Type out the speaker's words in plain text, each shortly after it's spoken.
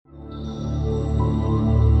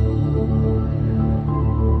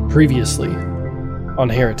Previously on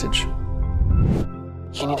Heritage.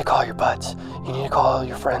 You need to call your buds. You need to call all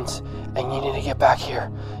your friends, and you need to get back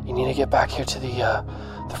here. You need to get back here to the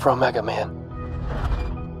Fromega,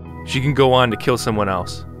 man. She can go on to kill someone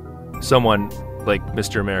else. Someone like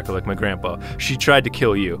Mr. America, like my grandpa. She tried to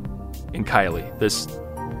kill you and Kylie.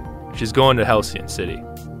 She's going to Halcyon City.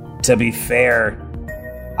 To be fair,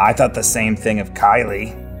 I thought the same thing of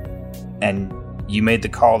Kylie, and you made the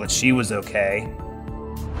call that she was okay.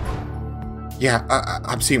 Yeah,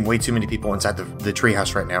 I'm seeing way too many people inside the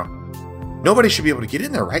treehouse right now. Nobody should be able to get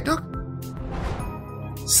in there, right, Doug?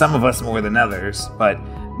 Some of us more than others, but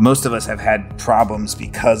most of us have had problems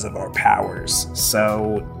because of our powers.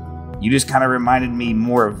 So you just kind of reminded me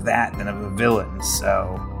more of that than of a villain.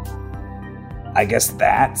 So I guess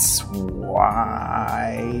that's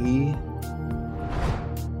why.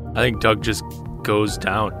 I think Doug just goes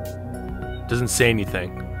down. Doesn't say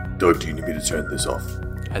anything. Doug, do you need me to turn this off?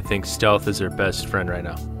 I think stealth is her best friend right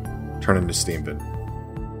now. Turn into steam vent.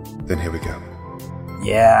 Then here we go.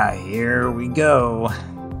 Yeah, here we go.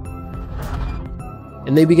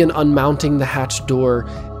 And they begin unmounting the hatch door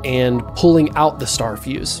and pulling out the star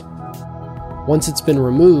fuse. Once it's been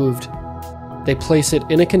removed, they place it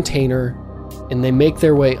in a container and they make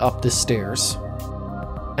their way up the stairs.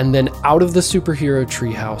 And then out of the superhero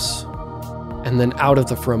treehouse. And then out of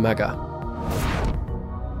the Fromega.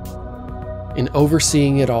 In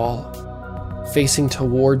overseeing it all, facing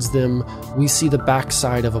towards them, we see the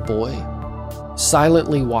backside of a boy,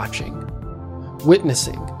 silently watching,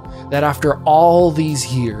 witnessing that after all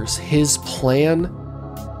these years, his plan,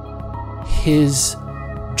 his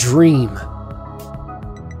dream,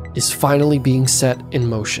 is finally being set in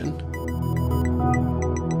motion.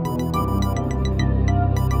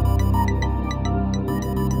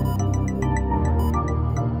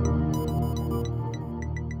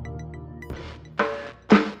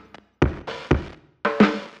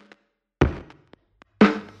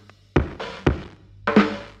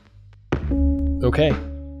 Okay,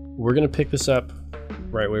 we're going to pick this up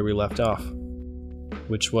right where we left off,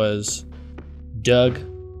 which was Doug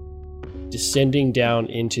descending down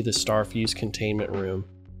into the Starfuse containment room,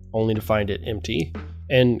 only to find it empty.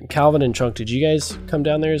 And Calvin and Chunk, did you guys come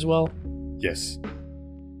down there as well? Yes.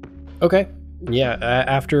 Okay, yeah,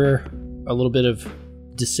 after a little bit of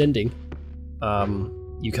descending,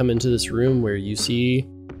 you come into this room where you see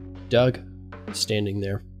Doug standing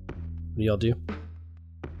there. What do y'all do?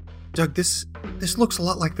 Doug, this looks a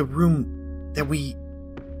lot like the room that we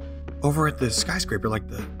over at the skyscraper, like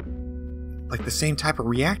the same type of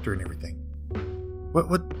reactor and everything. What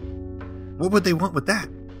would they want with that?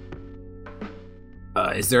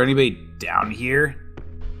 Is there anybody down here?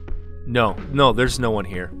 No, there's no one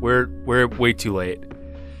here. We're way too late.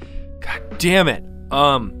 God damn it.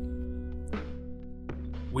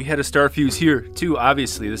 We had a star fuse here too.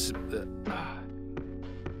 Obviously, this is.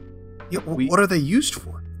 Yeah, what are they used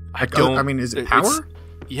for? I mean, is it power?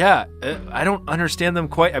 Yeah, I don't understand them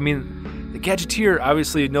quite. I mean, the Gadgeteer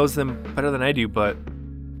obviously knows them better than I do, but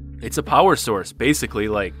it's a power source, basically,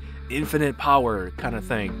 like infinite power kind of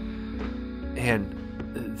thing. And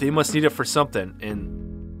they must need it for something.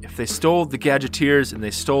 And if they stole the Gadgeteers and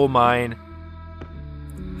they stole mine,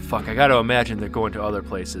 fuck, I gotta imagine they're going to other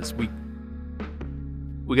places. We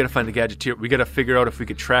gotta find the Gadgeteer. We gotta figure out if we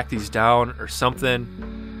could track these down or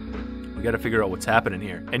something. We gotta figure out what's happening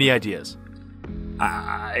here. Any ideas?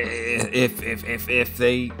 If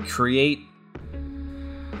they create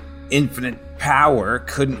infinite power,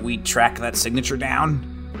 couldn't we track that signature down?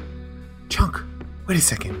 Chunk, wait a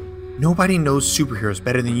second. Nobody knows superheroes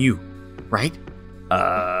better than you, right?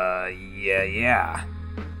 Yeah.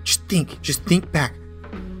 Just think back.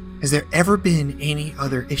 Has there ever been any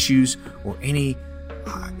other issues or any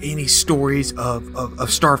stories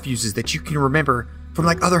of star fuses that you can remember from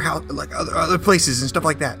other places and stuff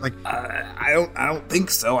like that? I don't think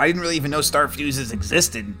so. I didn't really even know star fuses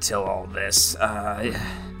existed until all this. I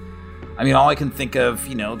mean, all I can think of,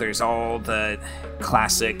 there's all the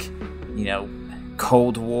classic,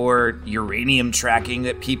 Cold War uranium tracking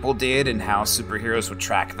that people did and how superheroes would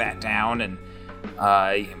track that down. And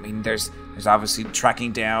there's obviously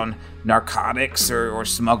tracking down narcotics or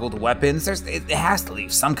smuggled weapons. It has to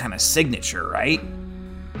leave some kind of signature, right?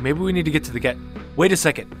 Maybe we need to get to the Wait a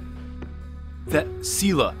second. That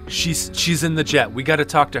Sela, she's in the jet. We got to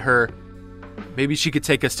talk to her. Maybe she could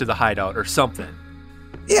take us to the hideout or something.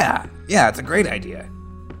 Yeah, it's a great idea.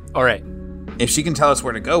 All right. If she can tell us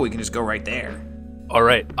where to go, we can just go right there. All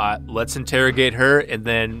right, let's interrogate her, and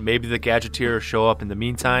then maybe the Gadgeteer will show up in the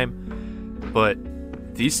meantime. But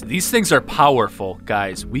these things are powerful,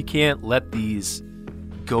 guys. We can't let these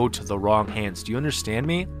go to the wrong hands. Do you understand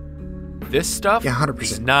me? this stuff Yeah, 100%.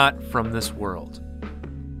 is not from this world.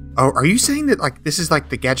 Oh, are you saying that like this is like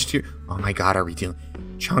the Gadgeteer? Oh my god, are we dealing?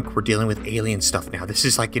 Chunk, we're dealing with alien stuff now. This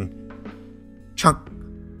is like in Chunk.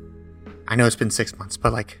 I know it's been 6 months,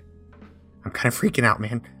 but like, I'm kind of freaking out,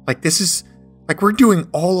 man. Like this is like we're doing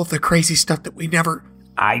all of the crazy stuff that we never.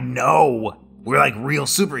 I know. We're like real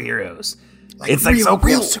superheroes. Like it's like so cool.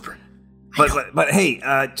 real super. But hey,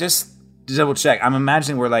 just to double check, I'm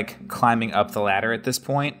imagining we're like climbing up the ladder at this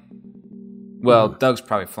point. Well, Doug's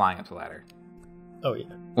probably flying up the ladder. Oh, yeah.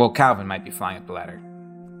 Well, Calvin might be flying up the ladder.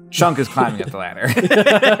 Chunk is climbing up the ladder.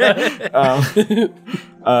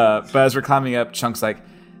 But as we're climbing up, Chunk's like,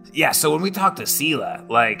 yeah, so when we talk to Sela,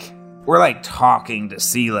 like, we're like talking to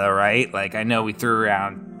Sela, right? Like, I know we threw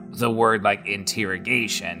around the word like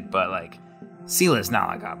interrogation, but like, Sela's not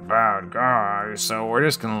like a bad guy, so we're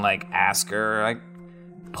just gonna like ask her like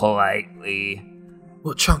politely.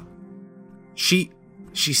 Well, Chunk, she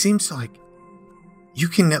seems to like you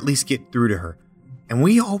can at least get through to her, and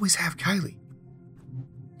we always have Kylie.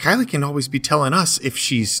 Kylie can always be telling us if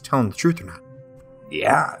she's telling the truth or not.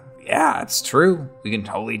 Yeah, it's true. We can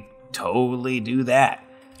totally do that.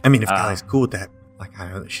 I mean, if Kylie's cool with that, like I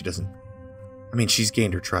know that she doesn't. I mean, she's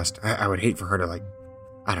gained her trust. I would hate for her to like,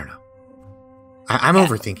 I don't know. I'm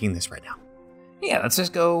overthinking this right now. Yeah, let's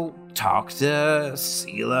just go talk to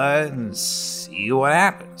Sela and see what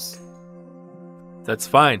happens. That's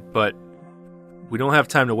fine, but we don't have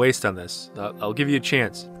time to waste on this. I'll give you a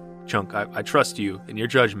chance, Chunk. I trust you in your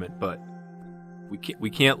judgment, but we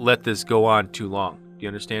can't let this go on too long. Do you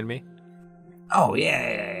understand me? Oh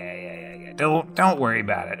yeah. Don't worry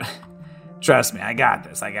about it. Trust me, I got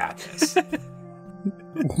this.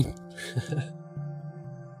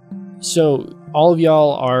 So all of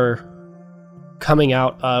y'all are coming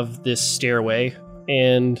out of this stairway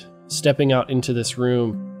and stepping out into this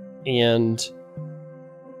room, and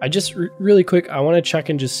I just really quick, I want to check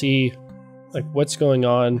and just see like what's going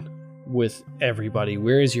on with everybody.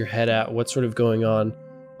 Where is your head at? What's sort of going on?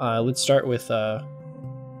 Let's start with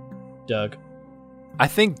Doug. I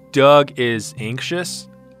think Doug is anxious.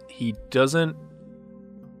 He doesn't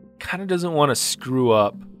want to screw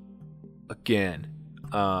up again.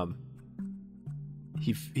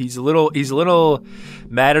 He's a little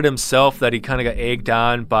mad at himself that he kind of got egged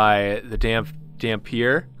on by the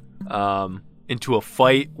Dhampir into a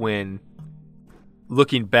fight when,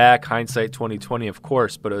 looking back, hindsight 2020, of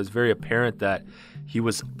course, but it was very apparent that he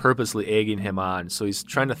was purposely egging him on. So he's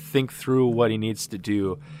trying to think through what he needs to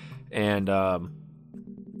do, and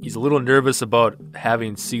he's a little nervous about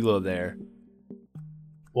having Sela there.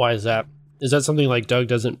 Why is that? Is that something like Doug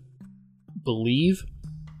doesn't believe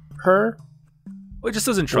her? Well, he just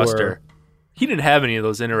doesn't trust her. He didn't have any of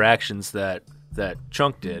those interactions that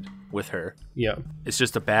Chunk did with her. Yeah. It's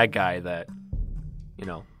just a bad guy that,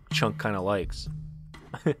 Chunk kind of likes.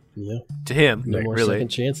 Yeah. To him, No more really. second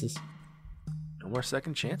chances. No more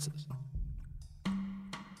second chances.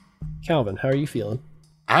 Calvin, how are you feeling?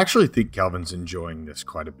 I actually think Calvin's enjoying this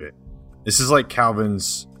quite a bit. This is like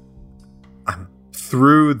Calvin's. I'm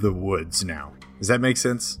through the woods now. Does that make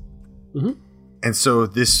sense? Mm-hmm. And so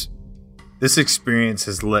this experience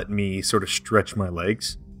has let me sort of stretch my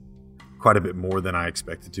legs quite a bit more than I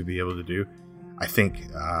expected to be able to do. I think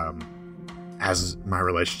as my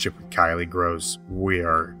relationship with Kylie grows, we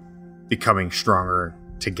are becoming stronger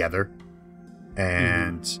together.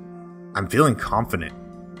 And I'm feeling confident.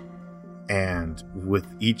 And with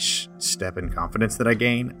each step in confidence that I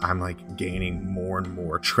gain, I'm like gaining more and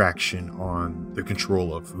more traction on the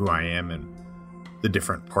control of who I am and the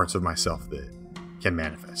different parts of myself that can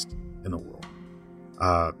manifest in the world.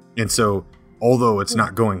 And so, although it's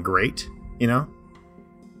not going great,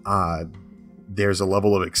 there's a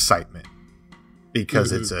level of excitement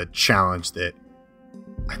because it's a challenge that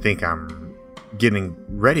I think I'm getting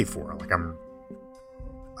ready for. Like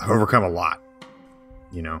I've overcome a lot,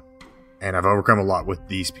 and I've overcome a lot with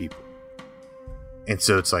these people. And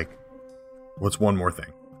so it's like, what's one more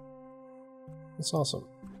thing? That's awesome.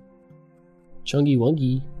 Chungy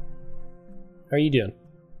Wungy, how are you doing?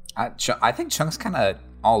 I think Chunk's kind of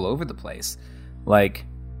all over the place. Like,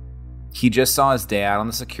 he just saw his dad on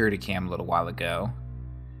the security cam a little while ago.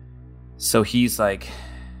 So he's like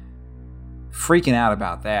freaking out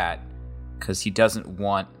about that because he doesn't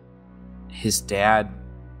want his dad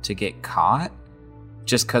to get caught.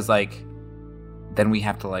 Just because, like, then we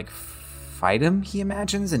have to, like, fight him, he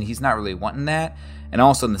imagines, and he's not really wanting that. And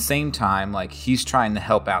also, in the same time, like, he's trying to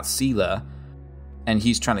help out Sela, and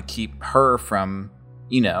he's trying to keep her from,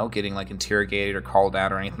 getting, like, interrogated or called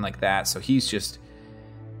out or anything like that. So he's just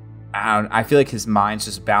I feel like his mind's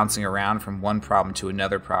just bouncing around from one problem to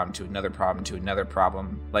another problem to another problem to another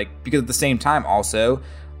problem. Like, because at the same time, also,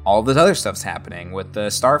 all this other stuff's happening with the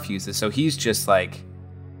star fuses. So he's just like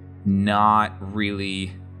not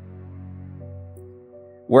really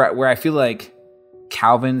where I feel like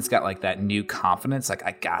Calvin's got like that new confidence. Like,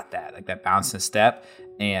 I got that, like that bounce and step.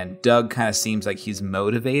 And Doug kind of seems like he's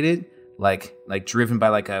motivated, like driven by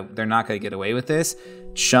like they're not going to get away with this.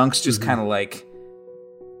 Chunk's just kind of like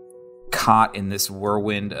caught in this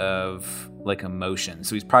whirlwind of like emotion,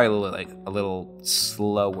 so he's probably a little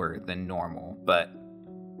slower than normal, but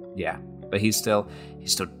he's still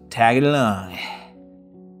tagging along.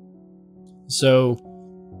 So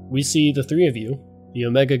we see the three of you, the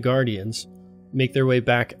Omega Guardians, make their way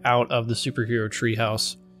back out of the superhero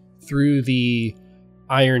treehouse through the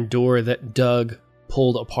iron door that Doug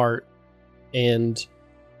pulled apart, and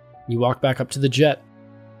you walk back up to the jet,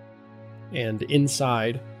 and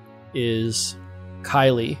inside is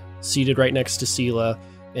Kylie seated right next to Sela,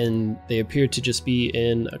 and they appear to just be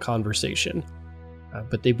in a conversation.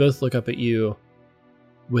 But they both look up at you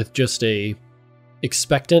with just a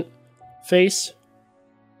expectant face,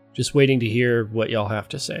 just waiting to hear what y'all have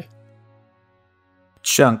to say.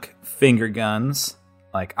 Chunk finger guns,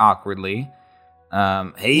 like awkwardly.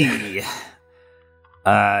 Hey,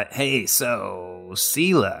 so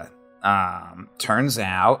Sela, turns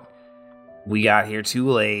out we got here too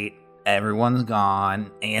late. Everyone's gone,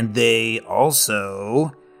 and they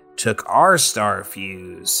also took our star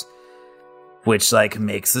fuse, which like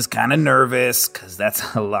makes us kind of nervous because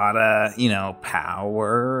that's a lot of,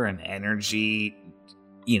 power and energy.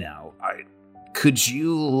 Could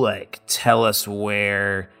you like tell us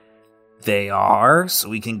where they are so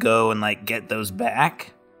we can go and like get those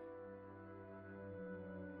back?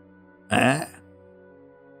 And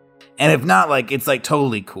if not, like, it's like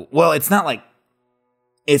totally cool. Well, it's not like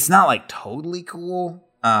totally cool.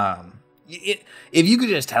 If you could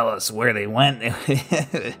just tell us where they went,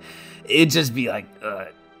 it'd just be like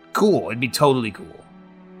cool. It'd be totally cool.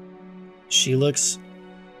 She looks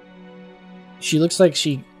like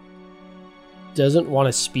she doesn't want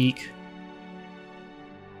to speak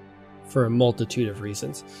for a multitude of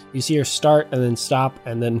reasons. You see her start and then stop,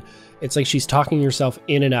 and then it's like she's talking herself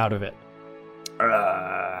in and out of it.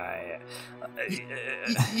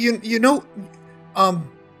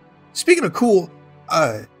 Speaking of cool,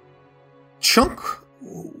 Chunk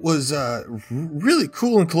was really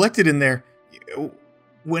cool and collected in there.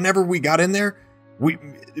 Whenever we got in there,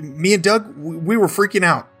 me and Doug, we were freaking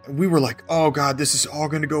out. We were like, oh God, this is all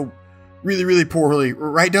going to go really, really poorly.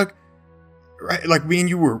 Right, Doug? Right? Like me and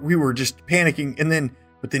you we were just panicking.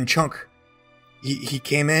 But then Chunk, he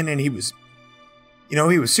came in and he was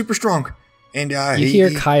super strong. And you hear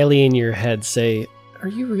Kylie in your head say, "Are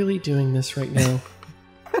you really doing this right now?"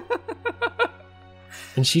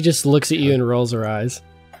 And she just looks at you and rolls her eyes.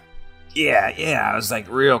 Yeah, I was like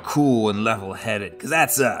real cool and level-headed, because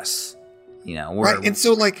that's us. We're right, and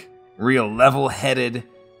so like real level-headed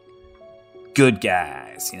good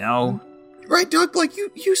guys, Right, Doug, like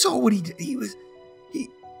you saw what he did.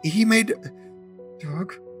 He made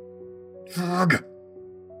Doug.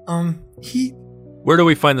 Where do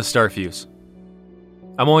we find the star fuse?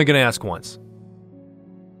 I'm only going to ask once.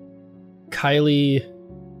 Kylie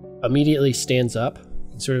immediately stands up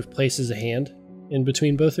and sort of places a hand in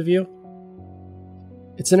between both of you.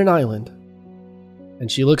 It's in an island.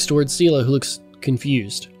 And she looks towards Sela, who looks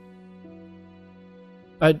confused.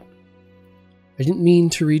 I didn't mean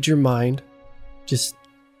to read your mind. Just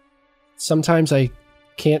sometimes I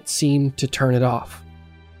can't seem to turn it off.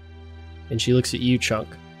 And she looks at you, Chunk.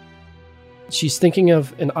 She's thinking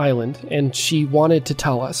of an island, and she wanted to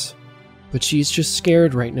tell us, but she's just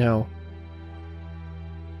scared right now.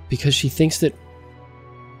 Because she thinks that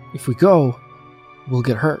if we go, we'll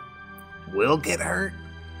get hurt. We'll get hurt?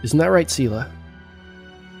 Isn't that right, Sela?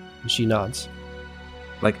 And she nods.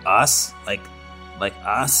 Like us? Like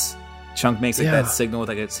us? Chunk makes that signal with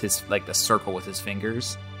his like the circle with his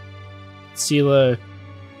fingers. Sela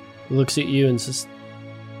looks at you and says,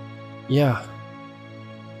 "Yeah.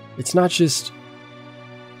 It's not just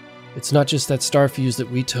that star fuse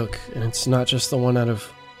that we took, and it's not just the one out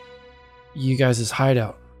of you guys'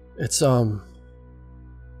 hideout. It's all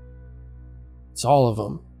of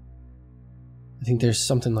them. I think there's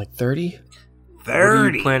something like 30. 30? What are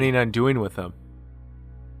you planning on doing with them?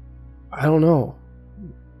 I don't know.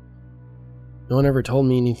 No one ever told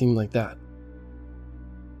me anything like that.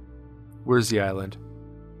 Where's the island?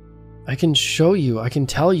 I can show you, I can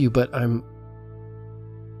tell you, but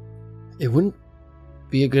it wouldn't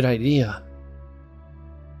be a good idea.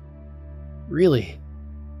 Really.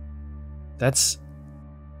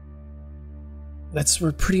 That's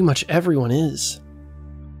where pretty much everyone is.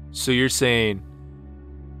 So you're saying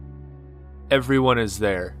everyone is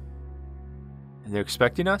there and they're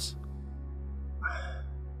expecting us?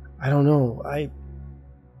 I don't know.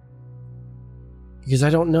 Because I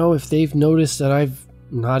don't know if they've noticed that I'm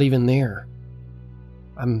not even there.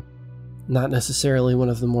 I'm not necessarily one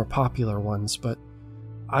of the more popular ones, but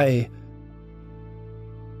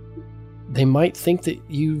they might think that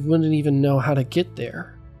you wouldn't even know how to get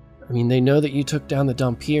there. I mean, they know that you took down the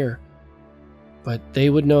dump here, but they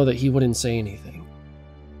would know that he wouldn't say anything.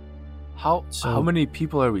 How many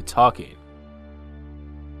people are we talking?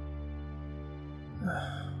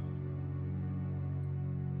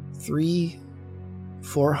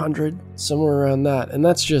 300-400, somewhere around that. And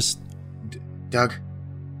that's just... Doug,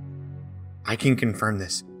 I can confirm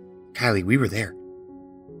this. Kylie, we were there.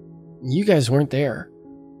 You guys weren't there.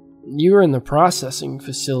 You were in the processing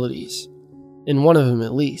facilities. In one of them,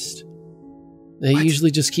 at least. They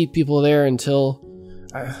usually just keep people there until...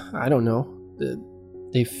 I don't know.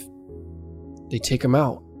 They take them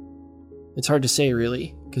out. It's hard to say,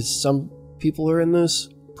 really, because some people are in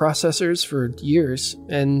those processors for years,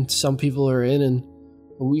 and some people are in, and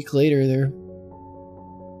a week later,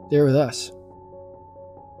 they're with us.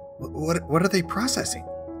 What are they processing?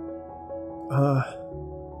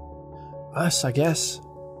 Us, I guess.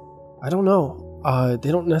 I don't know.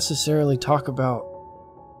 They don't necessarily talk about...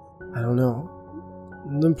 I don't know.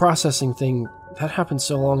 The processing thing, that happened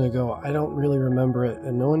so long ago, I don't really remember it,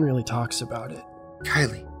 and no one really talks about it.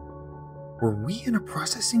 Kylie, were we in a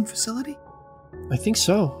processing facility? I think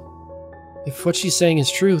so. If what she's saying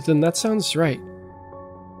is true, then that sounds right.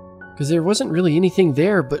 Because there wasn't really anything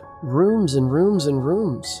there but rooms and rooms and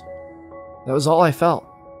rooms. That was all I felt.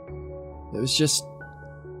 It was just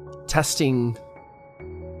testing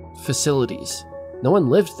facilities. No one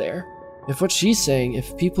lived there. If what she's saying,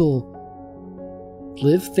 if people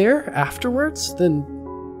lived there afterwards, then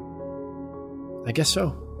I guess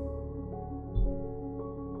so.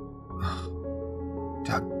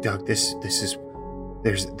 Doug, this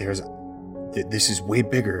is way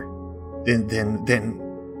bigger than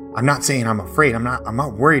I'm not saying I'm afraid. I'm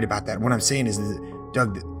not worried about that. What I'm saying is that,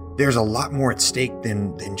 Doug, there's a lot more at stake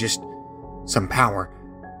than just some power.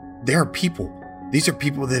 There are people. These are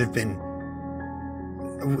people that have been...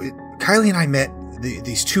 Kylie and I met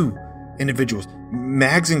these two individuals,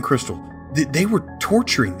 Mags and Crystal. They were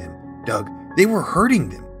torturing them, Doug. They were hurting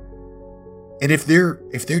them. And if they're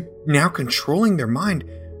now controlling their mind,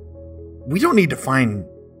 we don't need to find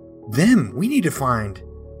them. We need to find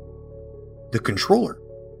the controller.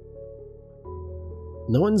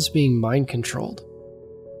 No one's being mind controlled.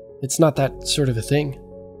 It's not that sort of a thing.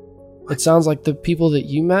 It sounds like the people that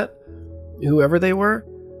you met, whoever they were,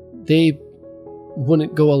 they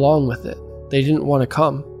wouldn't go along with it. They didn't want to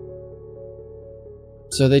come.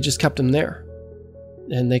 So they just kept them there.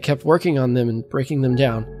 And they kept working on them and breaking them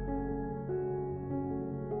down.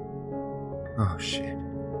 Oh, shit.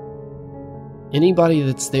 Anybody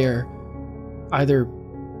that's there either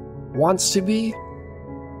wants to be,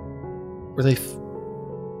 or they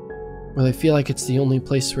feel like it's the only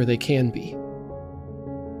place where they can be.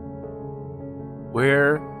 What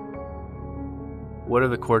are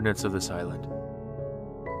the coordinates of this island?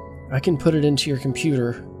 I can put it into your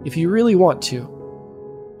computer if you really want to.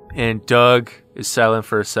 And Doug is silent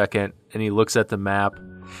for a second, and he looks at the map.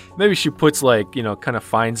 Maybe she puts kind of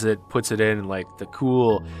finds it, puts it in, and the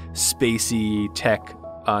cool spacey tech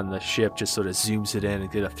on the ship just sort of zooms it in and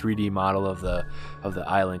get a 3D model of the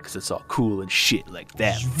island because it's all cool and shit like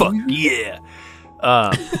that. Fuck yeah!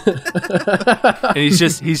 And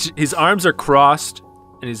his arms are crossed,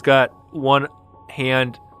 and he's got one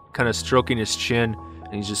hand kind of stroking his chin,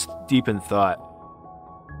 and he's just deep in thought.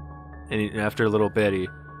 And after a little bit,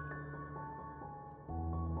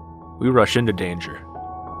 we rush into danger.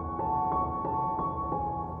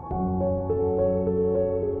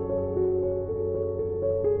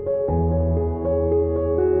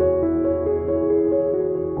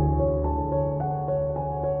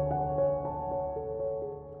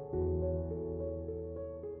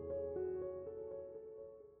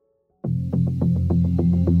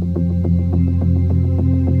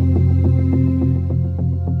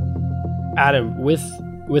 Adam, with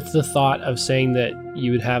the thought of saying that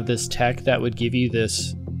you would have this tech that would give you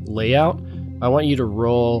this layout, I want you to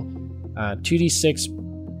roll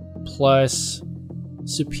 2d6 plus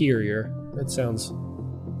superior. That sounds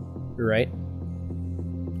right.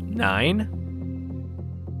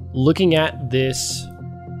 9? Looking at this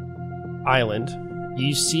island,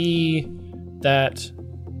 you see that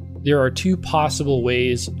there are two possible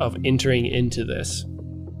ways of entering into this.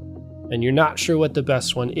 And you're not sure what the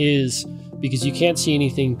best one is, because you can't see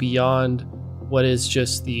anything beyond what is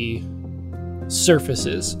just the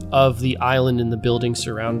surfaces of the island and the buildings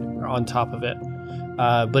on top of it.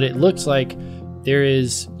 But it looks like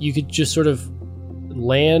you could just sort of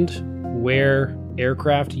land where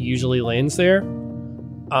aircraft usually lands there,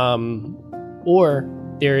 or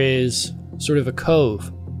there is sort of a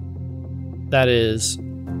cove that is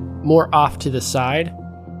more off to the side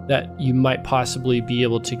that you might possibly be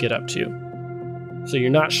able to get up to. So you're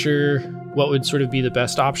not sure what would sort of be the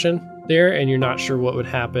best option there, and you're not sure what would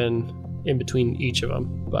happen in between each of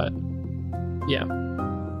them. But yeah.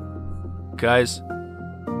 Guys,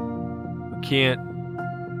 we can't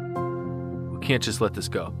just let this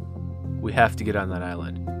go. We have to get on that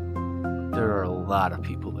island. There are a lot of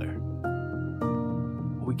people there.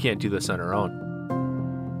 We can't do this on our own.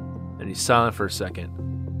 And he's silent for a second.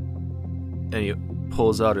 And he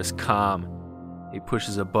pulls out his comm. He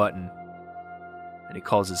pushes a button. And he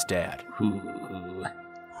calls his dad. Ooh.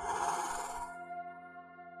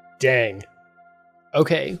 Dang.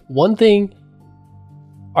 Okay, one thing.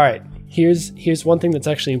 All right, here's one thing that's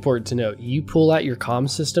actually important to note. You pull out your comm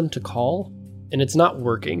system to call, and it's not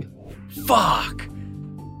working. Fuck!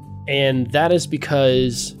 And that is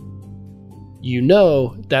because you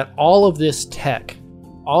know that all of this tech,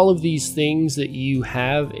 all of these things that you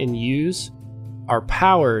have and use are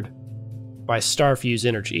powered by Starfuse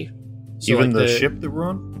energy. So Even like the ship that we're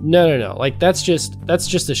on? No. Like that's just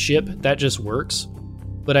a ship that just works.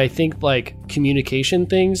 But I think like communication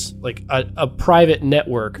things, like a private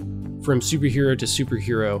network from superhero to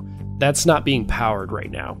superhero, that's not being powered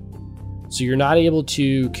right now. So you're not able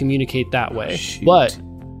to communicate that way. Shoot. But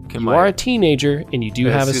you are a teenager and you do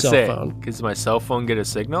have a cell phone. Does my cell phone get a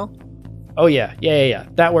signal? Oh yeah.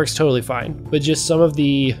 That works totally fine. But just some of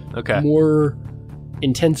the more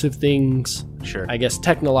intensive things, sure, I guess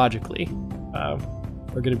technologically, are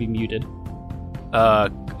going to be muted.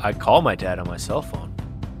 I call my dad on my cell phone.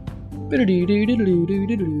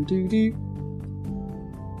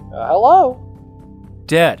 Hello?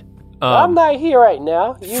 Dad. I'm not here right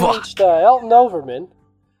now. You reached Elton Overman.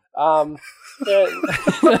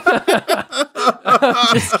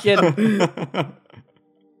 Just kidding.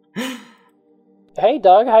 Hey,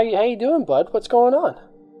 Doug. How you doing, bud? What's going on?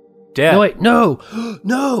 Dad. No, wait,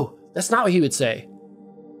 no. That's not what he would say.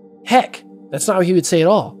 Heck, that's not what he would say at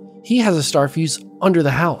all. He has a Starfuse under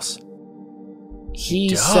the house.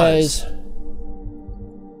 He says,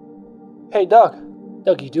 "Hey, Doug.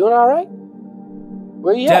 Doug, you doing all right?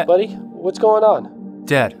 Where you at, buddy? What's going on?"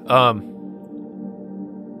 Dad,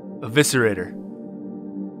 Eviscerator.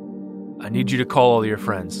 I need you to call all your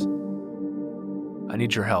friends. I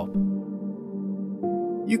need your help.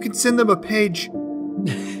 You can send them a page.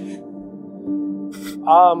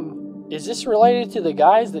 Is this related to the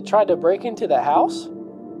guys that tried to break into the house?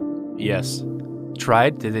 Yes.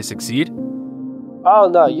 Tried? Did they succeed? Oh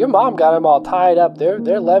no, your mom got them all tied up. They're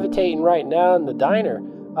levitating right now in the diner,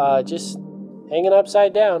 just hanging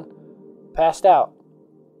upside down, passed out.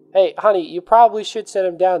 Hey, honey, you probably should set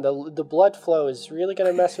them down. The blood flow is really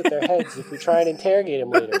gonna mess with their heads if we try and interrogate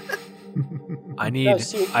them later.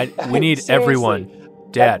 We need everyone.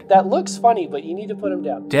 Dad. That looks funny, but you need to put them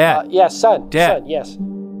down. Dad. Yes, son. Dad. Son, yes.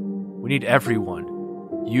 We need everyone.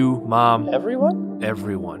 You, Mom. Everyone?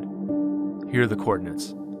 Everyone. Here are the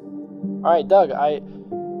coordinates. All right, Doug.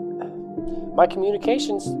 My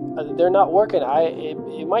communications, they're not working.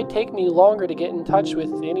 It might take me longer to get in touch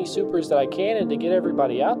with any supers that I can and to get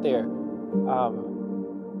everybody out there.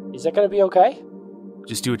 Is that going to be okay?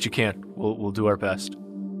 Just do what you can. We'll do our best.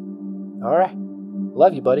 All right.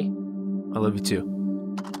 Love you, buddy. I love you too.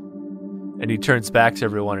 And he turns back to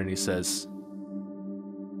everyone and he says,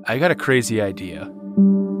 I got a crazy idea.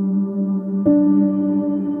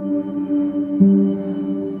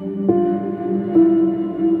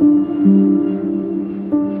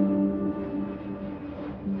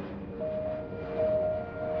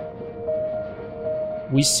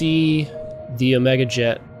 we see the Omega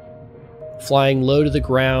Jet flying low to the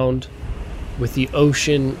ground with the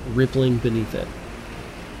ocean rippling beneath it.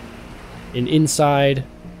 And inside,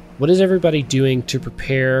 what is everybody doing to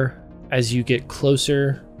prepare as you get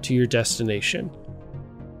closer to your destination?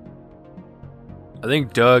 I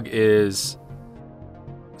think Doug he's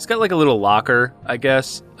got like a little locker, I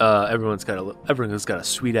guess. Everyone's got a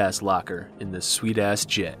sweet ass locker in this sweet ass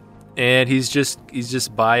jet. And he's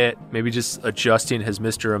just by it, maybe just adjusting his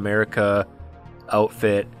Mr. America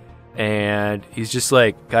outfit, and he's just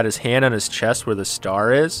like got his hand on his chest where the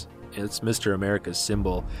star is. It's Mr. America's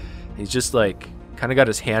symbol. He's just like kind of got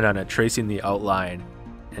his hand on it, tracing the outline,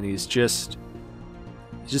 and he's just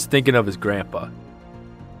thinking of his grandpa,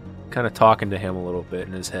 kind of talking to him a little bit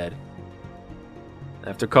in his head.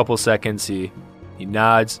 After a couple seconds, he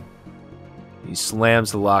nods, he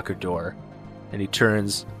slams the locker door, and he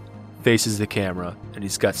turns, faces the camera, and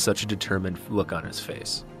he's got such a determined look on his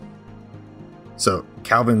face. So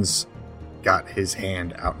Calvin's got his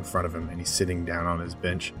hand out in front of him, and he's sitting down on his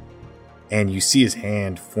bench. And you see his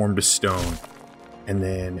hand form to stone, and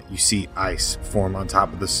then you see ice form on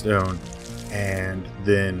top of the stone, and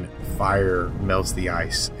then fire melts the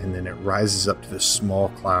ice, and then it rises up to this small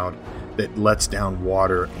cloud that lets down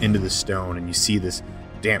water into the stone, and you see this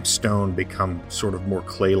damp stone become sort of more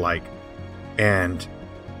clay-like, and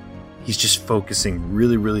he's just focusing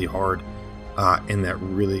really, really hard in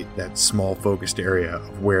that small focused area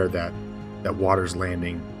of where that water's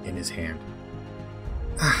landing in his hand.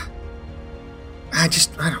 I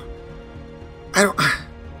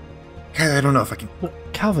don't know if I can.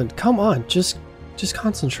 Calvin, come on, just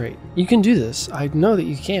concentrate. You can do this. I know that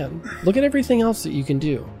you can. Look at everything else that you can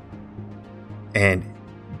do. And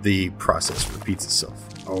the process repeats itself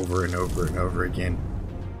over and over and over again.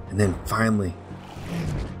 And then finally,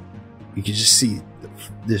 you can just see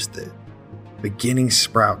the beginning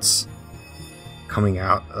sprouts coming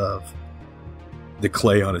out of the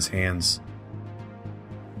clay on his hands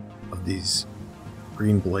of these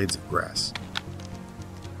green blades of grass.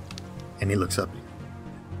 And he looks up.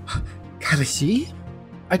 Kylie, see?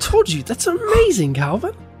 I told you, that's amazing,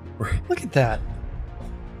 Calvin. Look at that.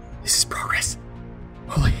 This is progress.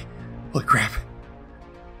 Holy crap.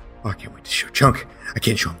 Oh, I can't wait to show Chunk. I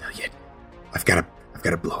can't show him that yet. I've got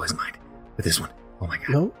to blow his mind with this one. Oh my god.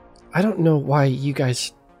 No, I don't know why you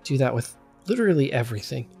guys do that with literally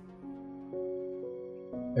everything.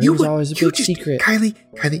 Everything's always a big secret. Kylie,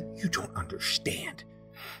 you don't understand.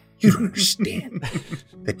 You don't understand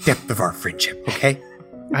the depth of our friendship, okay?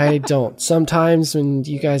 I don't. Sometimes when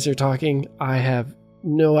you guys are talking, I have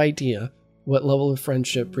no idea what level of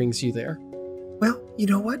friendship brings you there. Well, you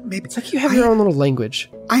know what? Maybe it's like you have your own little language.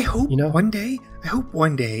 I hope one day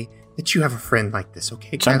that you have a friend like this,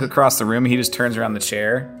 okay? Chunk across the room, he just turns around the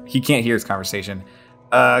chair. He can't hear his conversation.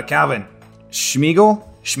 Calvin, Schmiegel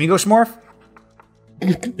Schmorf?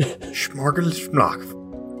 Schmorgel Schmlock.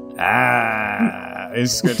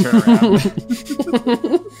 He's just gonna turn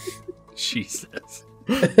around. Jesus.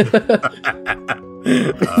 I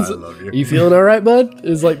love you. You feeling all right, bud?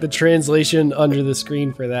 Is like the translation under the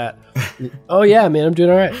screen for that. Oh yeah, man, I'm doing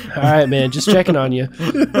all right. All right, man, just checking on you.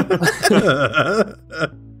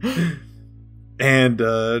 And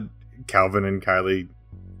Calvin and Kylie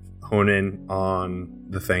hone in on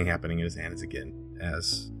the thing happening in his hands again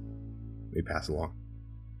as we pass along.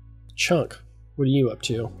 Chunk, what are you up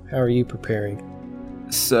to? How are you preparing?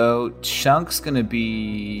 So Chunk's gonna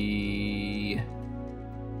be.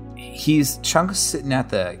 Chunk's sitting at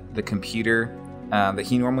the computer that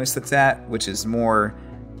he normally sits at, which is more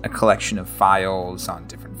a collection of files on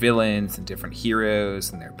different villains and different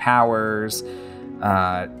heroes and their powers,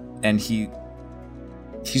 and he's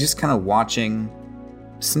just kind of watching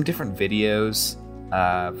some different videos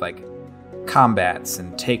of like combats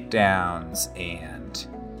and takedowns and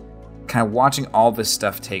kind of watching all this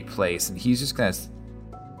stuff take place, and he's just gonna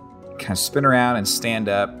kind of spin around and stand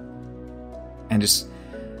up and just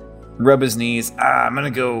rub his knees. I'm gonna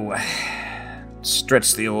go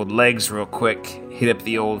stretch the old legs real quick, hit up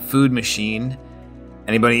the old food machine.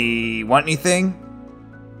 Anybody want anything?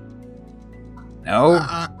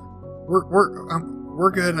 No?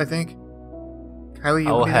 We're good, I think. Kylie,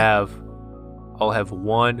 I'll have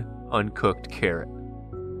one uncooked carrot.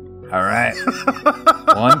 All right.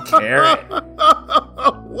 One carrot.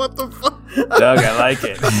 What the fuck? Doug, I like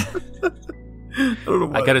it.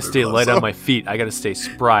 I gotta stay light on my feet. I gotta stay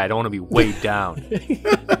spry. I don't want to be weighed down.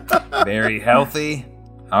 Very healthy.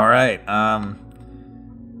 All right.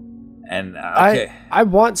 And okay. I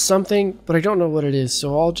want something, but I don't know what it is.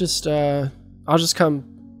 So I'll just come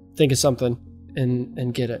think of something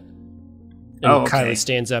and get it. And okay. Kylie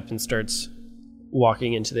stands up and starts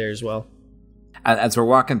walking into there as well. As we're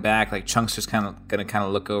walking back, like Chunk's just gonna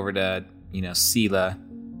look over to Sela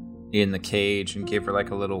in the cage and give her like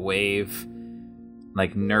a little wave,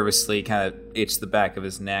 like nervously kind of itch the back of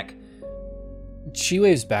his neck. She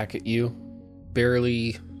waves back at you,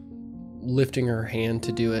 barely lifting her hand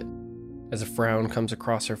to do it, as a frown comes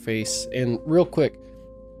across her face. And real quick,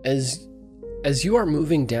 as you are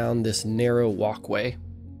moving down this narrow walkway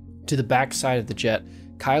to the back side of the jet,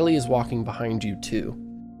 Kylie is walking behind you too.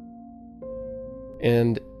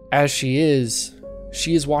 And as she is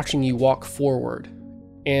watching you walk forward.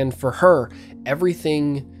 And for her,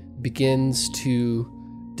 everything begins to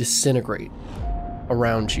disintegrate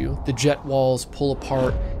around you. The jet walls pull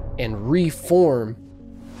apart and reform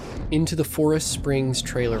into the Forest Springs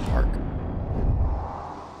trailer park.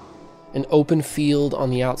 An open field on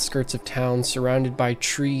the outskirts of town, surrounded by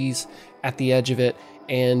trees at the edge of it,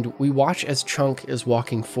 and we watch as Chunk is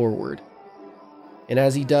walking forward. And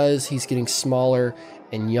as he does, he's getting smaller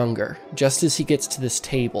and younger, just as he gets to this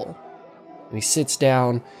table. And he sits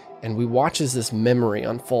down, and we watch as this memory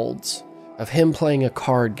unfolds of him playing a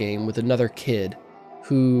card game with another kid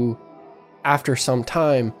who, after some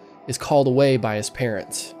time, is called away by his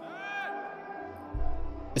parents.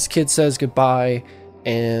 This kid says goodbye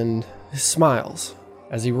and smiles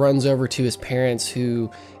as he runs over to his parents,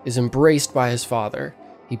 who is embraced by his father.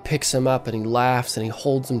 He picks him up and he laughs and he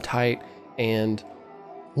holds him tight and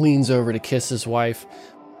leans over to kiss his wife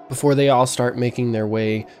before they all start making their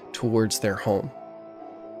way towards their home.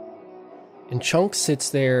 And Chunk sits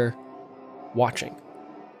there watching.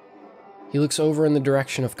 He looks over in the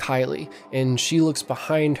direction of Kylie, and she looks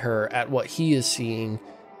behind her at what he is seeing,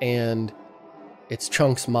 and it's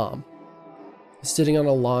Chunk's mom. Sitting on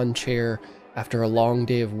a lawn chair after a long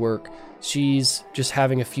day of work. She's just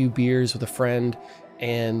having a few beers with a friend,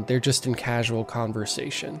 and they're just in casual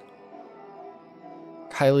conversation.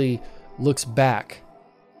 Kylie looks back,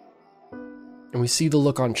 and we see the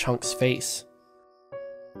look on Chunk's face.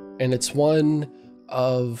 And it's one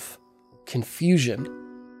of confusion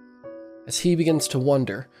as he begins to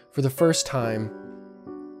wonder, for the first time,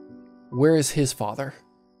 where is his father?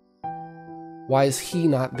 Why is he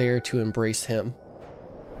not there to embrace him?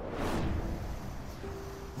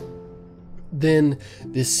 Then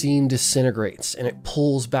this scene disintegrates and it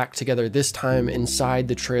pulls back together, this time inside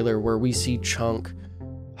the trailer where we see Chunk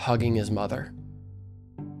hugging his mother.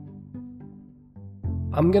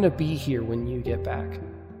 I'm gonna be here when you get back.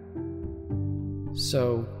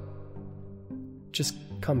 So, just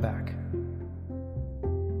come back.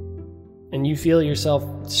 And you feel yourself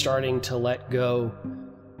starting to let go,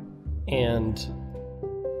 and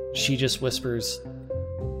she just whispers,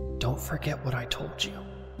 "Don't forget what I told you."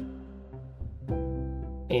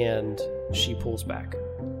 And she pulls back.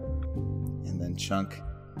 And then Chunk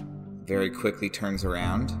very quickly turns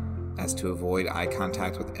around as to avoid eye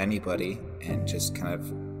contact with anybody and just kind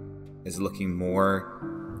of is looking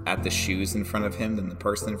more at the shoes in front of him than the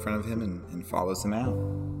person in front of him and follows them out.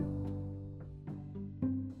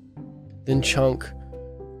 Then Chunk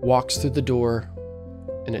walks through the door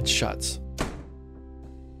and it shuts.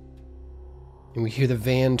 And we hear the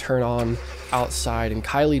van turn on outside, and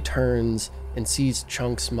Kylie turns and sees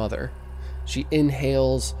Chunk's mother. She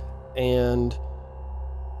inhales and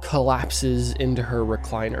collapses into her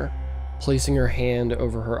recliner, placing her hand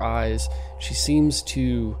over her eyes. She seems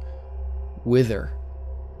to wither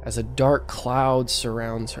as a dark cloud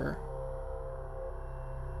surrounds her.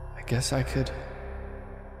 I guess I could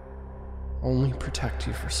only protect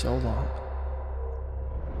you for so long.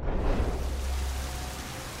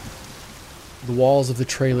 The walls of the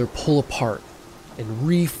trailer pull apart and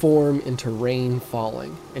reform into rain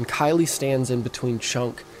falling, and Kylie stands in between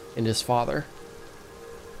Chunk and his father.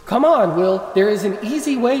 Come on, Will. There is an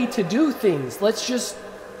easy way to do things. Let's just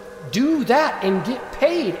do that and get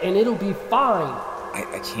paid, and it'll be fine.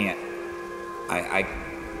 I can't.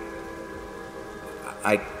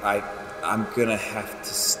 I'm gonna have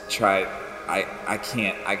to try. I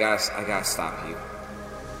can't. I gotta stop you.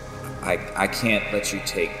 I can't let you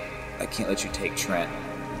take Trent.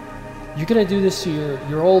 You're gonna do this to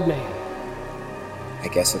your old man. I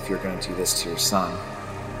guess if you're gonna do this to your son.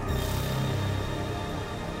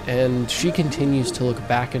 And she continues to look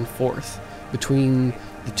back and forth between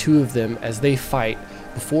the two of them as they fight,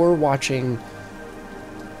 before watching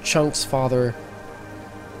Chunk's father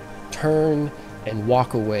turn and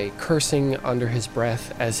walk away, cursing under his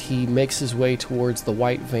breath as he makes his way towards the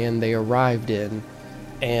white van they arrived in,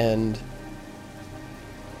 and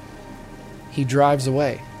he drives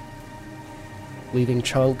away, leaving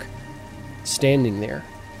Chunk standing there,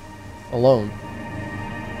 alone.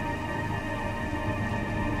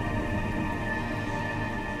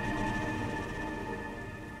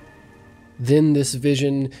 Then this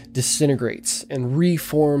vision disintegrates and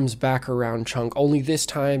reforms back around Chunk, only this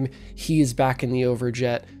time he is back in the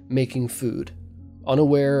Overjet making food,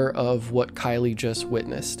 unaware of what Kylie just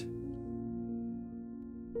witnessed.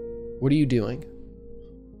 What are you doing?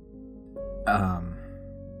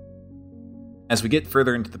 As we get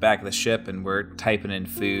further into the back of the ship and we're typing in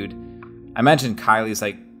food, I imagine Kylie's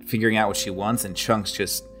like figuring out what she wants and Chunk's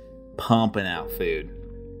just pumping out food.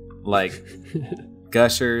 Like,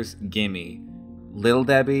 Gushers, gimme. Little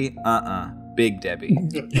Debbie, Big Debbie,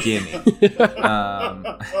 gimme.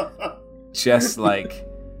 Just like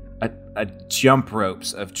a jump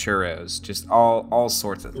ropes of churros, just all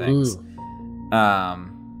sorts of things.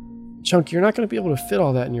 Chunk, you're not going to be able to fit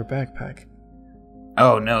all that in your backpack.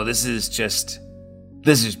 Oh no, this is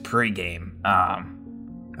pregame.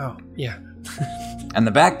 Oh, yeah. And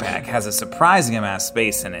the backpack has a surprising amount of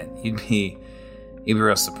space in it. You'd be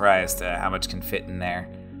real surprised how much can fit in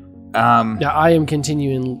there. Yeah, I am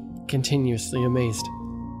continuously amazed.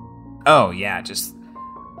 Oh yeah, just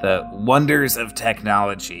the wonders of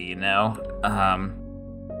technology, you know?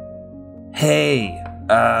 He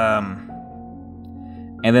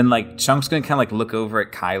and then like Chunk's gonna kinda like look over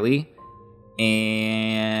at Kylie,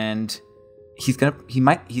 and he's gonna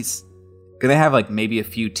have like maybe a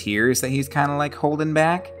few tears that he's kinda like holding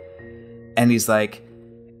back. And he's like,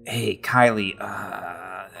 "Hey Kylie,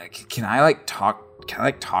 can I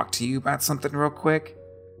talk to you about something real quick?"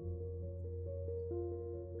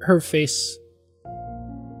 Her face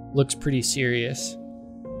looks pretty serious.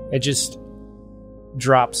 It just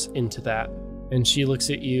drops into that, and she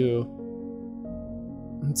looks at you.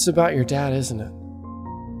 It's about your dad, isn't it?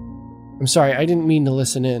 I'm sorry, I didn't mean to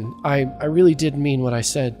listen in. I really did mean what I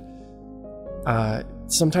said.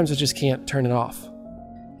 Sometimes I just can't turn it off.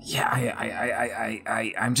 Yeah,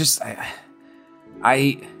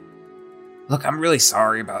 look, I'm really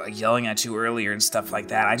sorry about like, yelling at you earlier and stuff like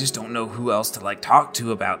that. I just don't know who else to like talk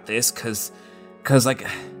to about this, cause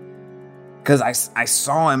I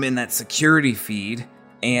saw him in that security feed,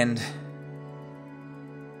 and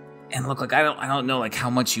look, like I don't know like how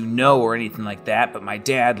much you know or anything like that, but my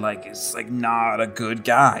dad like is like not a good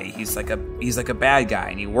guy. He's like a bad guy,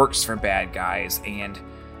 and he works for bad guys, and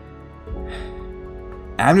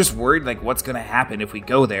I'm just worried like what's gonna happen if we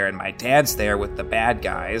go there and my dad's there with the bad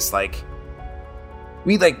guys. Like,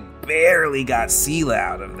 we like barely got Sela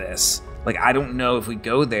out of this. Like, I don't know if we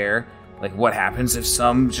go there, like what happens if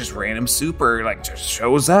some just random super like just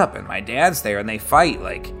shows up and my dad's there and they fight.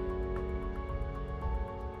 Like,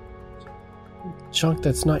 Chunk,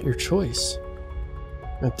 that's not your choice.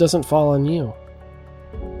 It doesn't fall on you.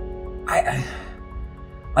 I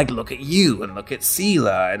like look at you and look at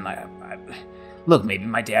Sela and look, maybe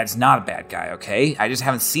my dad's not a bad guy, okay? I just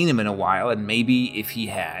haven't seen him in a while, and maybe if he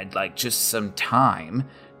had, like, just some time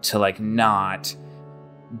to, like, not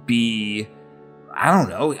be... I don't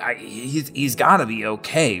know. He's gotta be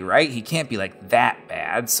okay, right? He can't be, like, that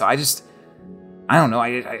bad. So I don't know.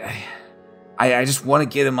 I just want to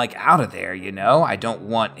get him, like, out of there, you know? I don't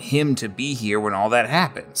want him to be here when all that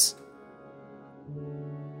happens.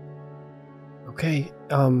 Okay,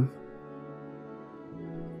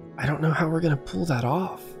 I don't know how we're gonna pull that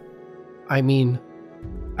off. I mean,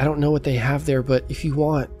 I don't know what they have there, but if you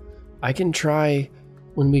want, I can try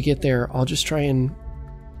when we get there. I'll just try and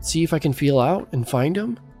see if I can feel out and find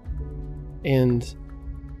him. And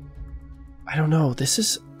I don't know,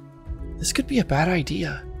 this could be a bad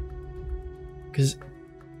idea. Because,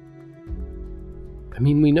 I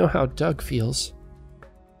mean, we know how Doug feels.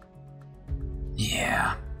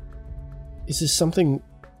 Yeah. Is this something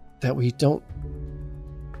that we don't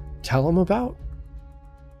tell him about?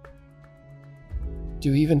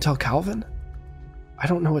 Do we even tell Calvin? I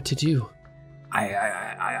don't know what to do.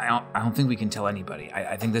 I don't think we can tell anybody.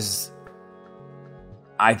 I think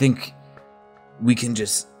we can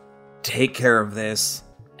just take care of this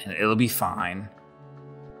and it'll be fine.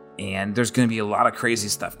 And there's going to be a lot of crazy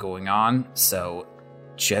stuff going on, so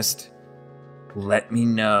just let me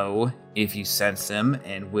know if you sense them,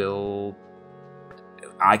 and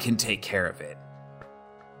I can take care of it.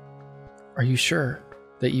 Are you sure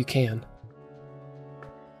that you can?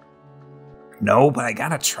 No, but I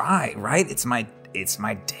gotta try, right? It's my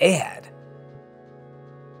dad.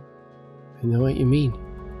 I know what you mean.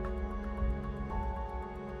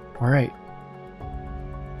 All right.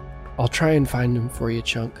 I'll try and find him for you,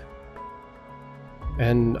 Chunk.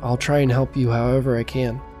 And I'll try and help you however I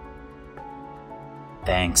can.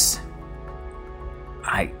 Thanks.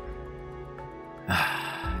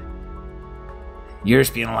 You're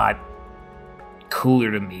just being a lot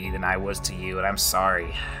cooler to me than I was to you, and I'm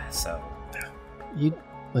sorry. So, You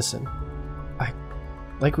listen.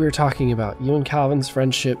 Like we were talking about, you and Calvin's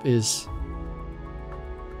friendship is...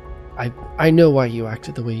 I know why you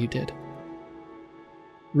acted the way you did.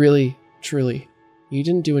 Really, truly, you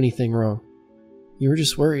didn't do anything wrong. You were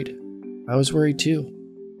just worried. I was worried too.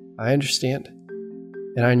 I understand.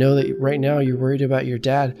 And I know that right now you're worried about your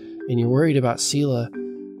dad and you're worried about Sela.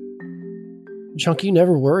 Chunk, you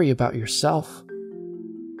never worry about yourself.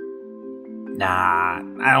 Nah,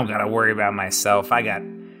 I don't gotta worry about myself. I got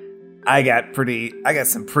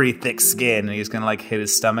some pretty thick skin. And he's gonna like hit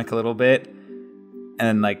his stomach a little bit, and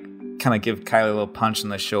then like kind of give Kylie a little punch on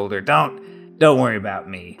the shoulder. Don't worry about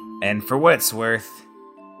me. And for what it's worth,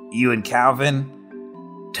 you and Calvin,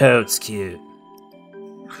 totes cute.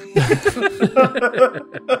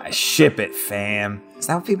 I ship it, fam. Is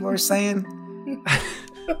that what people are saying?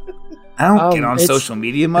 I don't get on social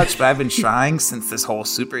media much, but I've been trying since this whole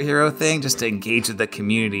superhero thing just to engage with the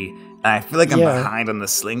community. And I feel like I'm behind on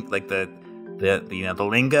the the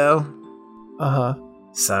lingo.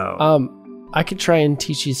 So I could try and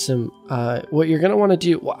teach you some. What you're gonna want to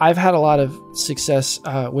do. Well, I've had a lot of success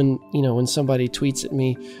when somebody tweets at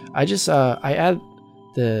me. I just I add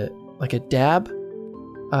a dab.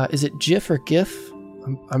 Is it GIF or GIF?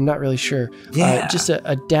 I'm not really sure. Yeah, just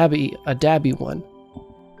a dabby one.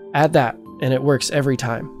 Add that, and it works every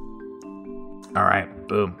time. All right,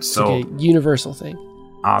 boom. It's So like a universal thing.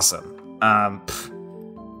 awesome.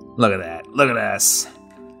 Look at that. Look at us.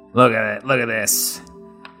 Look at it. Look at this.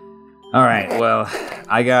 All right. Well,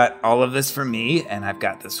 I got all of this for me, and I've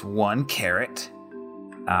got this 1 carrot.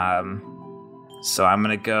 So I'm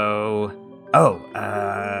gonna go.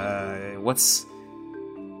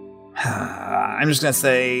 I'm just gonna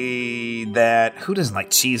say that who doesn't like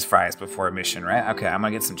cheese fries before a mission, right? Okay, I'm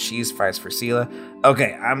gonna get some cheese fries for Sela.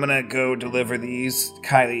 Okay, I'm gonna go deliver these.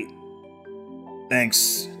 Kylie,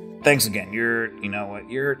 thanks again.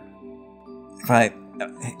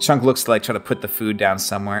 Chunk looks to try to put the food down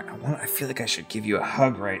somewhere. I feel like I should give you a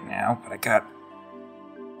hug right now, but I got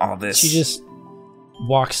all this. She just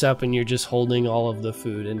walks up and you're just holding all of the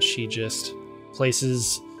food, and she just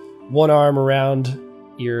places one arm around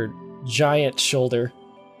your giant shoulder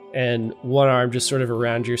and one arm just sort of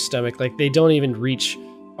around your stomach. Like, they don't even reach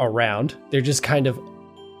around. They're just kind of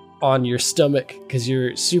on your stomach because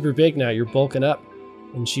you're super big now. You're bulking up,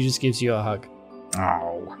 and she just gives you a hug.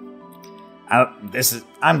 Oh.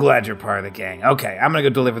 I'm glad you're part of the gang. Okay, I'm gonna go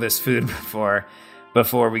deliver this food before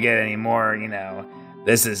we get any more,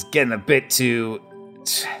 this is getting a bit too,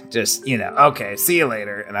 okay, see you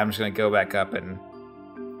later. And I'm just gonna go back up and,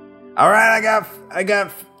 all right, I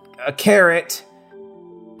got a carrot.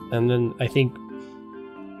 And then I think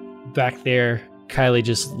back there, Kylie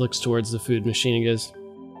just looks towards the food machine and goes,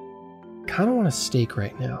 kind of want a steak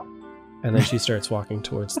right now. And then she starts walking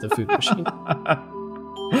towards the food machine.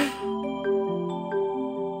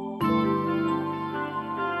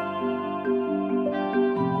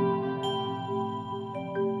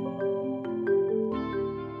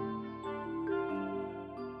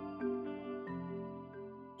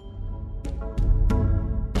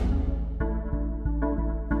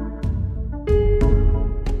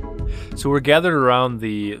 So we're gathered around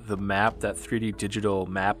the map, that 3D digital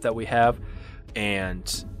map that we have,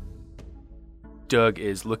 and Doug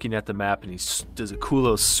is looking at the map, and he does a cool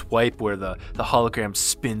little swipe where the hologram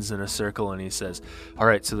spins in a circle, and he says, all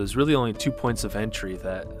right, so there's really only 2 points of entry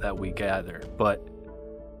that we gather, but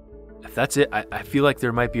if that's it, I feel like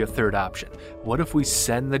there might be a third option. What if we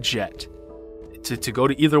send the jet to go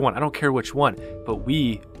to either one? I don't care which one, but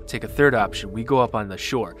we take a third option. We go up on the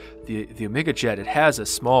shore. The Omega Jet, it has a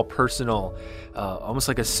small personal, almost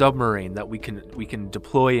like a submarine that we can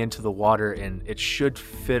deploy into the water, and it should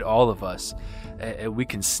fit all of us. We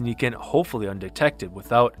can sneak in, hopefully undetected,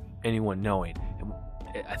 without anyone knowing.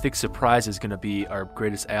 And I think surprise is going to be our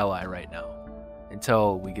greatest ally right now,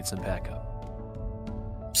 until we get some backup.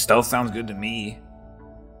 Stealth sounds good to me.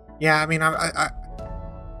 Yeah, I mean,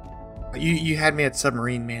 you had me at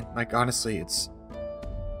submarine, man. Like, honestly, it's.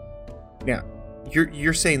 Yeah,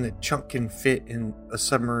 you're saying that Chunk can fit in a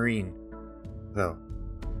submarine, though.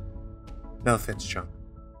 No offense, Chunk.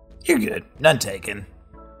 You're good. None taken.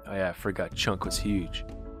 Oh yeah, I forgot Chunk was huge.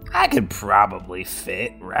 I could probably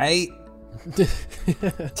fit, right?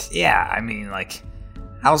 Yeah, I mean,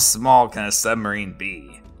 how small can a submarine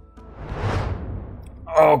be?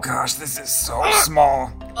 Oh gosh, this is so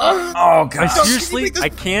small. Oh gosh. Seriously, I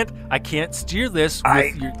can't steer this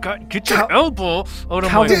with your gut. Get your elbow out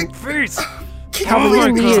of my face.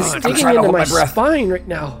 Calvin is digging into my breath. spine right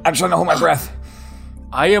now. I'm trying to hold my breath.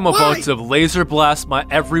 I am about to laser blast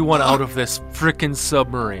everyone out of this frickin'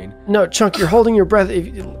 submarine. No, Chunk, you're holding your breath.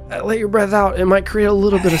 If you let your breath out, it might create a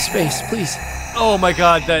little bit of space, please. Oh my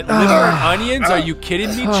god, that liver and onions? Are you kidding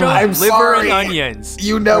me, Chunk? I'm liver sorry. and onions.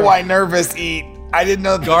 You know I nervous eat. I didn't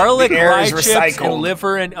know Garlic, the air rye is chips, recycled. and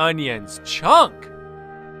liver and onions. Chunk!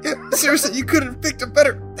 Yeah, seriously, you could have picked a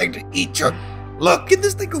better thing to eat, Chunk. Look, can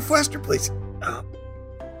this thing go faster, please?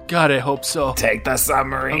 God, I hope so. Take the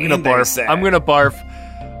submarine. I'm gonna barf. I'm gonna barf.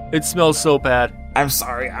 It smells so bad. I'm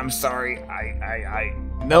sorry. I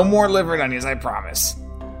no more liver and onions, I promise.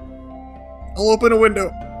 I'll open a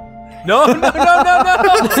window. No.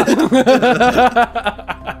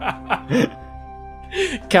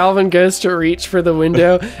 Calvin goes to reach for the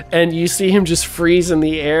window, and you see him just freeze in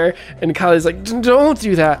the air, and Kylie's like, don't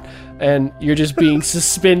do that. and you're just being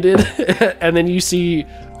suspended, and then you see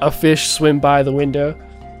a fish swim by the window.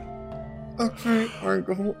 Okay, alright,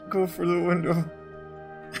 go for the window.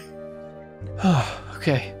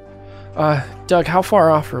 Okay. Doug, how far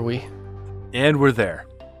off are we? And we're there.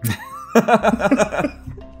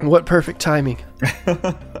 What perfect timing.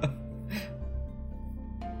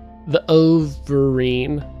 The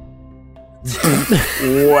Overine.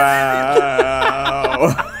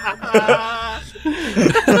 Wow.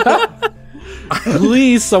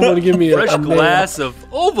 Please, someone give me Fresh a glass of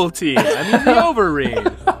Ovaltine. I mean, the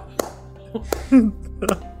Overine.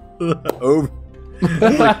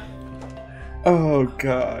 Oh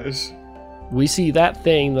gosh. We see that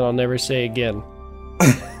thing that I'll never say again.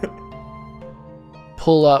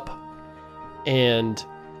 Pull up, and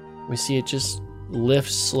we see it just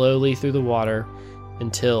lift slowly through the water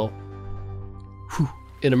until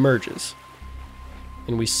it emerges.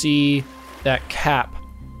 And we see that cap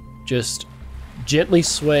just gently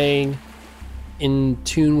swaying in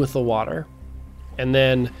tune with the water. And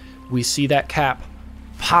then we see that cap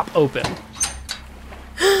pop open.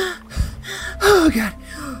 Oh god.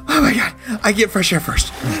 Oh my god. I get fresh air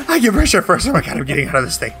first. Oh my god, I'm getting out of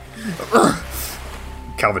this thing. Ugh.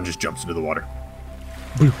 Calvin just jumps into the water.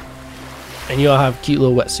 And you all have cute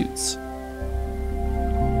little wetsuits.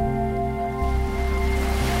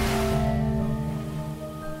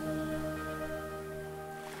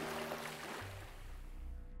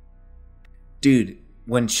 Dude,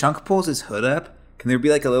 when Chunk pulls his hood up, can there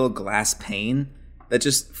be like a little glass pane that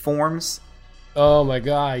just forms? Oh my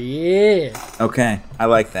god, yeah. Okay, I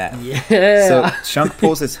like that. Yeah. So Chunk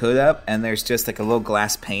pulls his hood up, and there's just like a little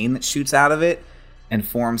glass pane that shoots out of it and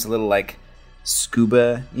forms a little like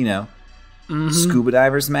scuba, scuba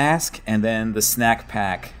diver's mask. And then the snack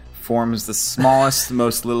pack forms the smallest,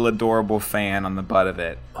 most little adorable fan on the butt of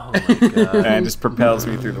it. Oh my god. And it just propels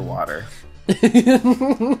me through the water.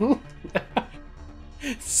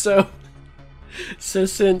 So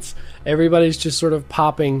since everybody's just sort of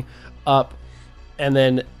popping up, and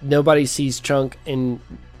then nobody sees Chunk, and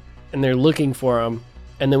they're looking for him,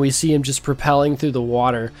 and then we see him just propelling through the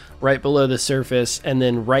water right below the surface, and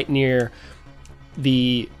then right near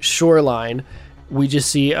the shoreline, we just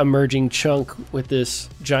see emerging Chunk with this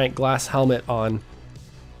giant glass helmet on.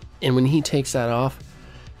 And when he takes that off,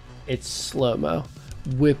 it's slow-mo,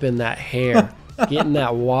 whipping that hair, getting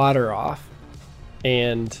that water off.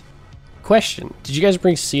 And question, did you guys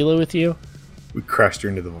bring Sela with you? We crashed her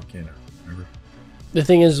into the volcano, remember? The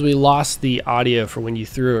thing is, we lost the audio for when you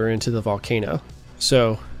threw her into the volcano.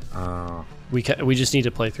 So we just need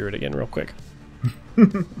to play through it again real quick.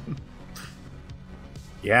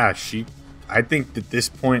 Yeah, I think at this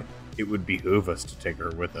point it would behoove us to take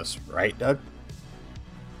her with us, right, Doug?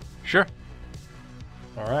 Sure.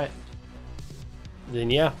 All right.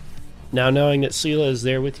 Then yeah. Now knowing that Sela is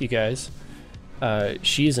there with you guys,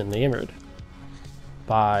 she's enamored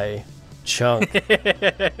by Chunk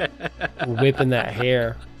whipping that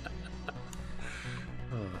hair.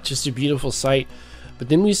 Just a beautiful sight. But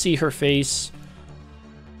then we see her face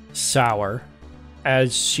sour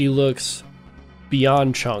as she looks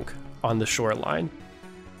beyond Chunk on the shoreline,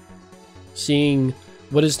 seeing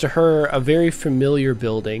what is to her a very familiar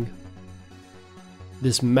building.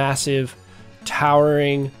 This massive,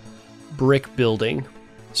 towering brick building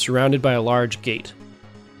surrounded by a large gate.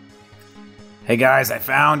 Hey guys, I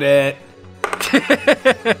found it.